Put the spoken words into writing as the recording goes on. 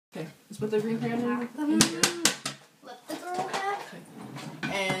Okay, let's put the green crayon in here. Let the girl have. Okay.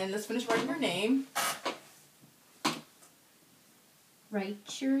 And let's finish writing your name.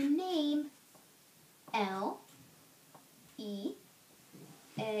 Write your name. L E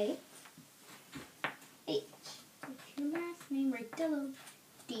A H. What's your last name? Write Dello.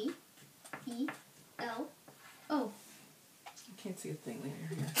 D E L O. I can't see a thing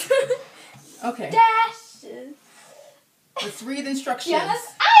later here. Okay. Dashes. Let's read the instructions.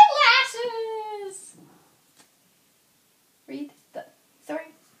 Yes. Eyelashes. Read the story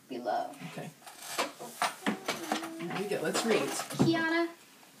below. Okay. Here we go. Let's read. Kiana,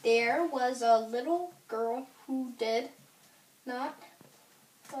 there was a little girl who did not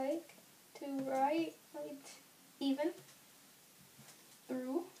like to write even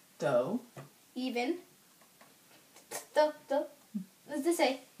through Doe. even. What does this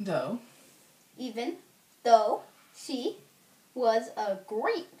say? Doe. Even though she was a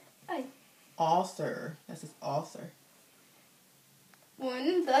great Author. That's his author.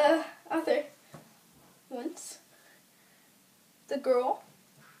 once the girl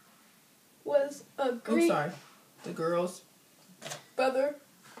was a great The girl's brother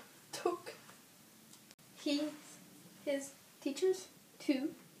took his teachers to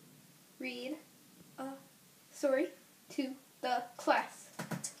read a story to the class.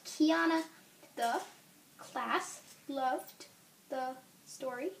 Kiana, the class loved the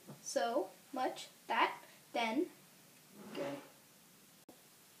story so much that then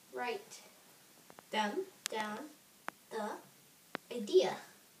write them down the idea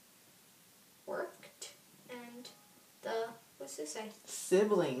worked and the what's this say?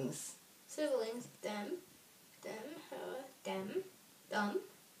 siblings. Them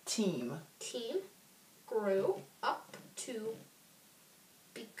Team. grew up to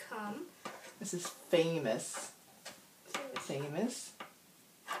become This is famous. Famous.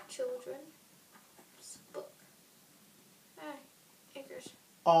 children's book. Anchors.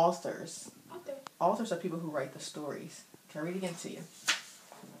 Authors. Author. Authors are people who write the stories. Can I read it again to you?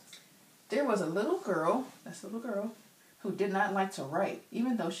 There was a little girl, that's a little girl, who did not like to write,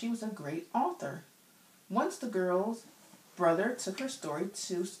 even though she was a great author. Once the girl's brother took her story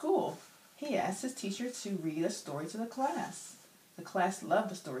to school. He asked his teacher to read a story to the class. The class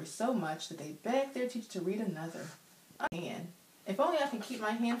loved the story so much that they begged their teacher to read another. And if only I can keep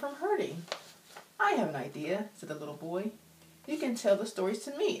my hand from hurting. I have an idea, said the little boy. You can tell the stories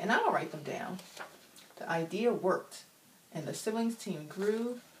to me, and I'll write them down. The idea worked, and the siblings team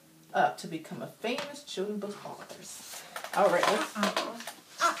grew up to become a famous children's book authors. All right, let's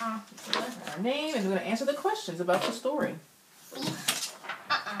our name, and we're going to answer the questions about the story.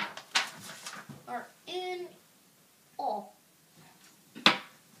 Are in all.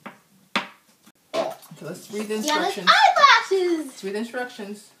 Okay, let's read the instructions. Eyelashes. Let's read the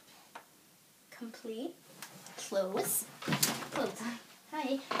instructions. Complete. Close.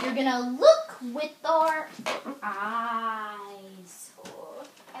 Hi. You're gonna look with our eyes.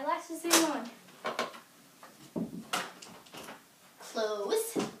 Eyelashes in one.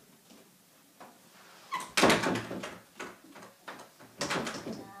 Close.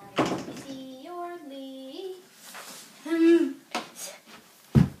 See your lead.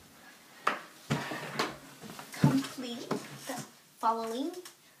 Complete the following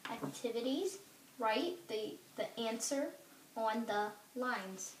activities. Write the answer on the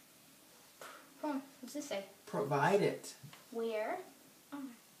lines. What's this say? Provide it. Where?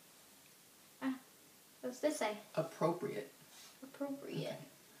 What's this say? Appropriate. Appropriate. Okay.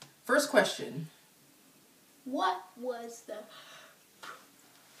 First question. What was the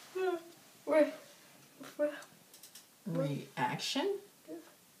Reaction?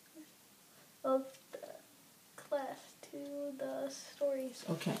 of the class to the stories?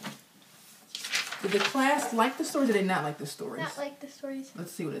 Okay. Did the class like the stories or did they not like the stories? Not like the stories.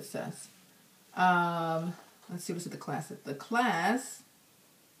 Let's see what it says. Let's see what it said the class said. The class,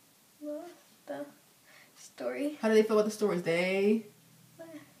 Love the story. how do they feel about the stories? They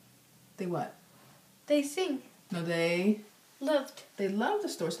what? They sing. No, they Loved. love the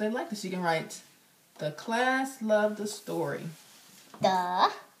story, so they like this. You can write, the class loved the story.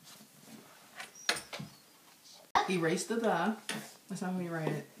 The. Erase the. That's not how you write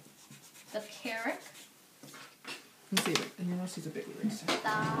it. The parrot. Let me see it. You know, she's a big eraser. The.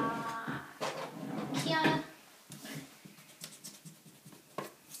 Kiana.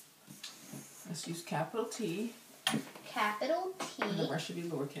 Let's use capital T. Capital T. And the rest should be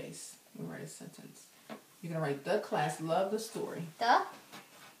lowercase. We'll write a sentence. You're going to write, the class loved the story. The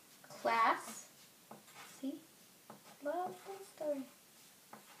class. See? Love the story.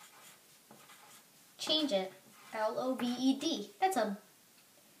 Change it. Loved. That's a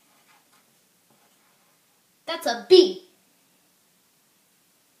That's a B.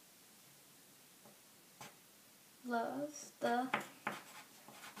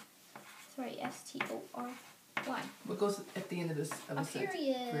 STORY. What goes at the end of this? A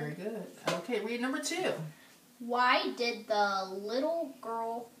period. Very good. Okay, read number 2. Why did the little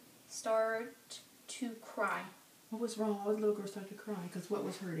girl start to cry? What was wrong? Why was the little girl start to cry? Because what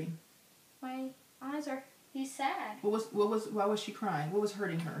was hurting? My eyes are. He's sad. Why was she crying? What was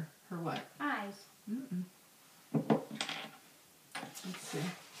hurting her? Her what? Eyes. Let's see.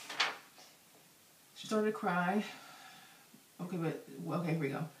 She started to cry. Okay, here we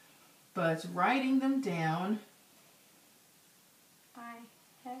go. But writing them down. My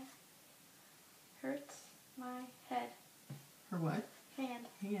head hurts. My head. Her what? Hand.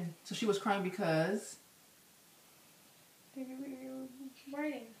 Hand. So she was crying because?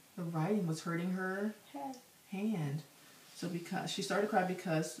 Writing. The writing was hurting her hand. So because she started to cry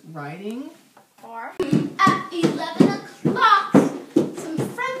because writing. Or at 11 o'clock, some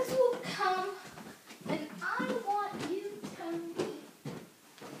friends will come, and I want you to meet.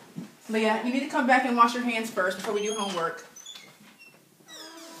 Leah, you need to come back and wash your hands first before we do homework.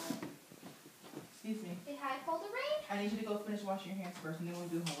 Excuse me. Say hi, call the rain. I need you to go finish washing your hands first, and then we'll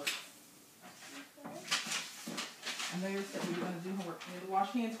do homework. Okay. I know you're saying you're going to do homework. You need to wash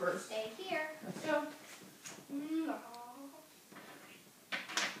hands first. Stay here. Let's go. No.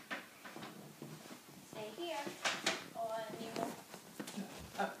 Stay here. Oh, and you will.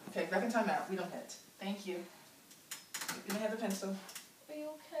 Okay, back in timeout. We don't hit. Thank you. Let me have the pencil. Are you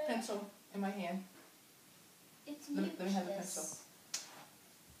okay? Pencil in my hand. It's Let me have the pencil. mucus.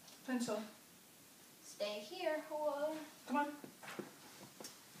 Pencil. Stay here. Hello. Come on.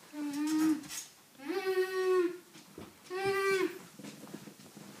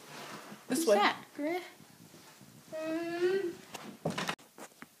 This way. Griff?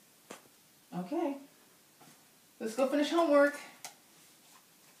 Okay. Let's go finish homework.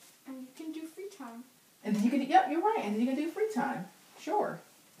 And you can do free time. And then you can, yep, you're right. And then you can do free time. Sure.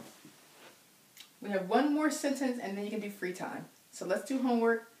 We have one more sentence and then you can do free time. So let's do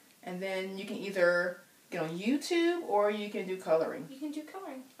homework and then you can either get on YouTube or you can do coloring. You can do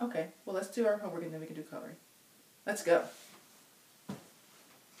coloring. Okay. Well, let's do our homework and then we can do coloring. Let's go.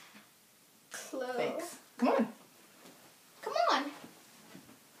 Close. Thanks. Come on. Come on.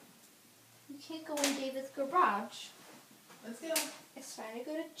 You can't go in David's garage. Let's go. It's time to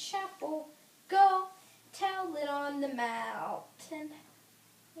go to chapel. Go tell it on the mountain.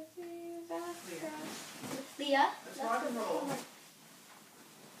 Leah. Let's rock and roll.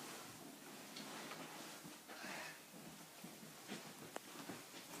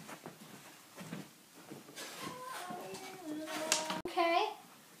 Okay.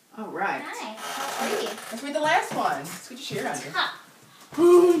 All right. Nice. How are you? Let's read the last one. Let's get your shirt on you. Ha.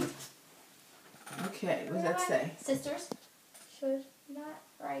 Okay, what does that say? Sisters should not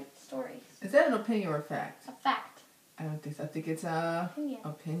write stories. Is that an opinion or a fact? A fact. I don't think so. I think it's a Opinion.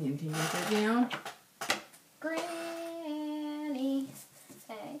 opinion. Can you write that down? Granny.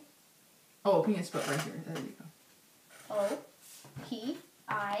 A. Oh, opinion spelled right here. There you go. O-P-I-N-I-N.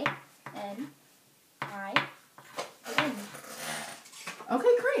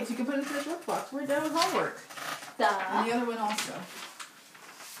 Okay, great. You can put it in the work box. We're done with homework. And the other one also.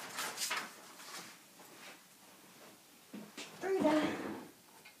 We're done.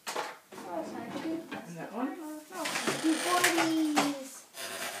 Oh, it's time to do. And that one? No, do bodies.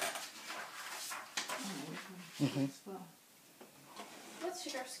 Well, Let's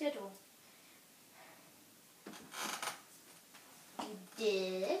check our schedule. We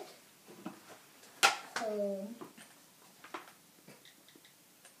did home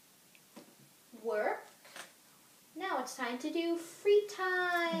work. Now it's time to do free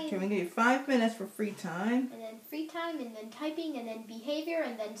time. okay, we give you 5 minutes for free time. And then free time, and then typing, and then behavior,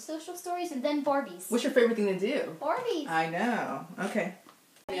 and then social stories, and then Barbies. What's your favorite thing to do? Barbies. I know. Okay.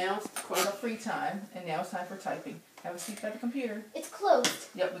 Now it's close up free time, and now it's time for typing. Have a seat by the computer. It's closed.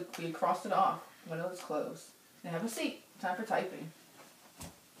 Yep, we crossed it off. Window is closed. Now have a seat. Time for typing.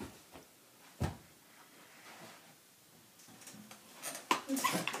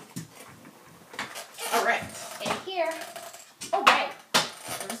 All right. And here. All right.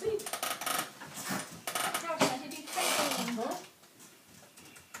 Have a seat. Now it's time to do typing. Huh?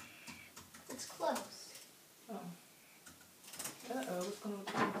 It's closed. Oh. Uh-oh, what's going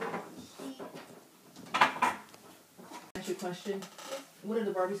on? Ask you a question. What are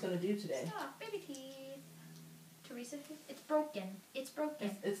the Barbies going to do today? Stop, baby teeth. Teresa, it's broken. It's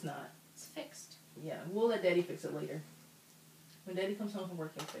broken. It's not. It's fixed. Yeah, we'll let Daddy fix it later. When Daddy comes home from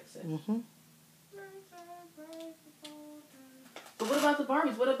work, he'll fix it. Mm-hmm. But what about the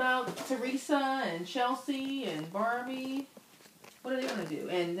Barbies? What about Teresa and Chelsea and Barbie? What are they gonna do?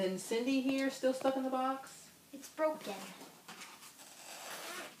 And then Cindy here, still stuck in the box. It's broken.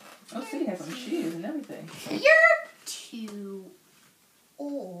 Oh, Cindy has some shoes and everything. You're too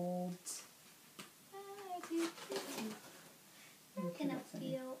old. I'm gonna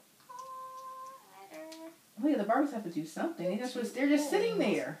feel better. Oh yeah, the Barbies have to do something. They're just sitting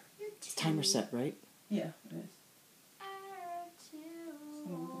there. It's timer set, right? Yeah, it is.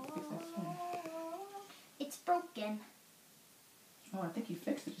 It's broken. Oh, I think you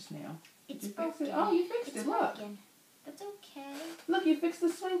fixed it just now. It's You fixed broken. it? Oh, you fixed It's it. Look. broken. That's okay. Look, you fixed the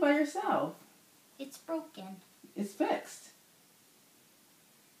swing by yourself. It's broken. It's fixed.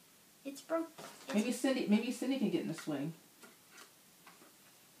 It's broken. Maybe Cindy can get in the swing.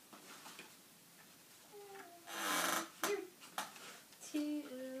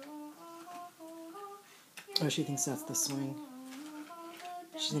 Oh, she thinks that's the swing.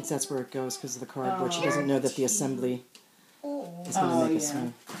 She thinks that's where it goes because of the cardboard. She doesn't know that the assembly is going to make a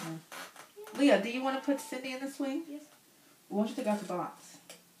swing. Yeah. Leah, do you want to put Cindy in the swing? Yes. Why don't you take out the box?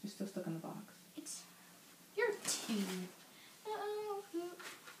 She's still stuck in the box. You're too. Oh,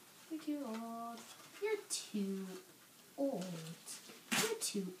 you're too old. You're too old. You're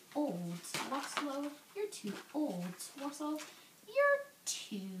too old. Walk slow. You're too old. Walk slow. You're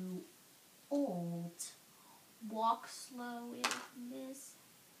too old. Walk slow in this.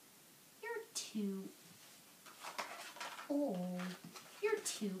 You're too old. You're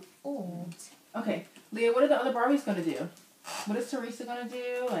too old. Okay, Leah, what are the other Barbies going to do? What is Teresa going to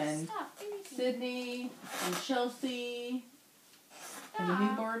do? And Stop, baby teeth. Sydney and Chelsea and the new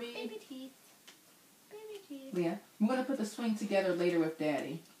Stop, Barbie? Baby teeth. Baby teeth. Leah, I'm going to put the swing together later with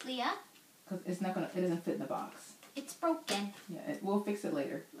Daddy Leah, because it doesn't fit in the box. it's broken. Yeah, we'll fix it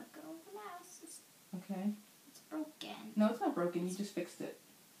later. Let go of the mouse. Okay? It's broken. No, it's not broken. You just fixed it.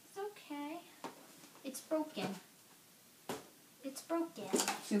 It's okay. It's broken. It's broken.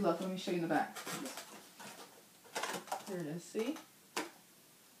 See, look, let me show you in the back. There it is, see?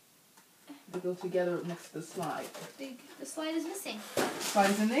 They go together next to the slide. The slide is missing. Slide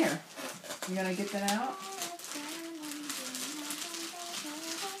is in there. You gonna get that out?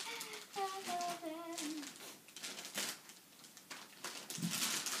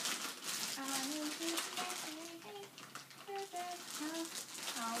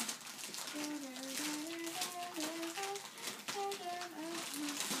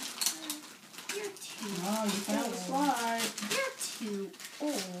 Oh, you found the slide. You're too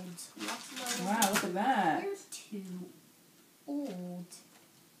old. Wow, look at that. You're too old.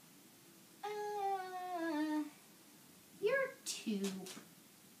 You're too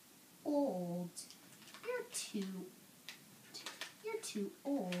old. You're too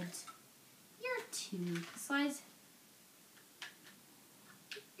old. You're too size.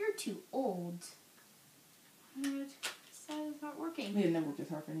 You're too old. Size not working. We didn't know work this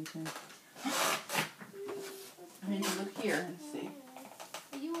hard for anything. I need to look here and see.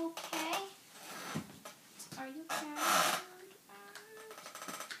 Are you okay? Are you okay?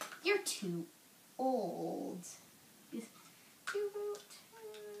 You're too old.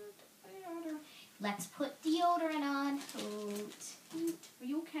 Let's put deodorant on. Are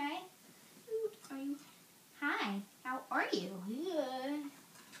you okay? Are you? Hi. How are you? Good.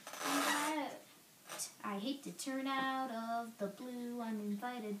 I hate to turn out of the blue. I'm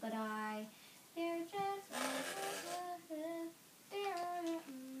invited, but they're just.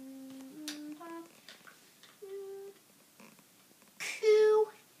 Coo.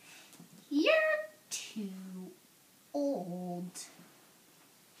 You're too old.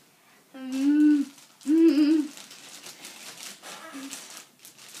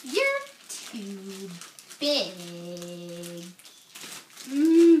 You're too big.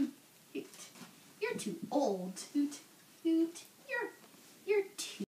 You're too old. Hoot, hoot.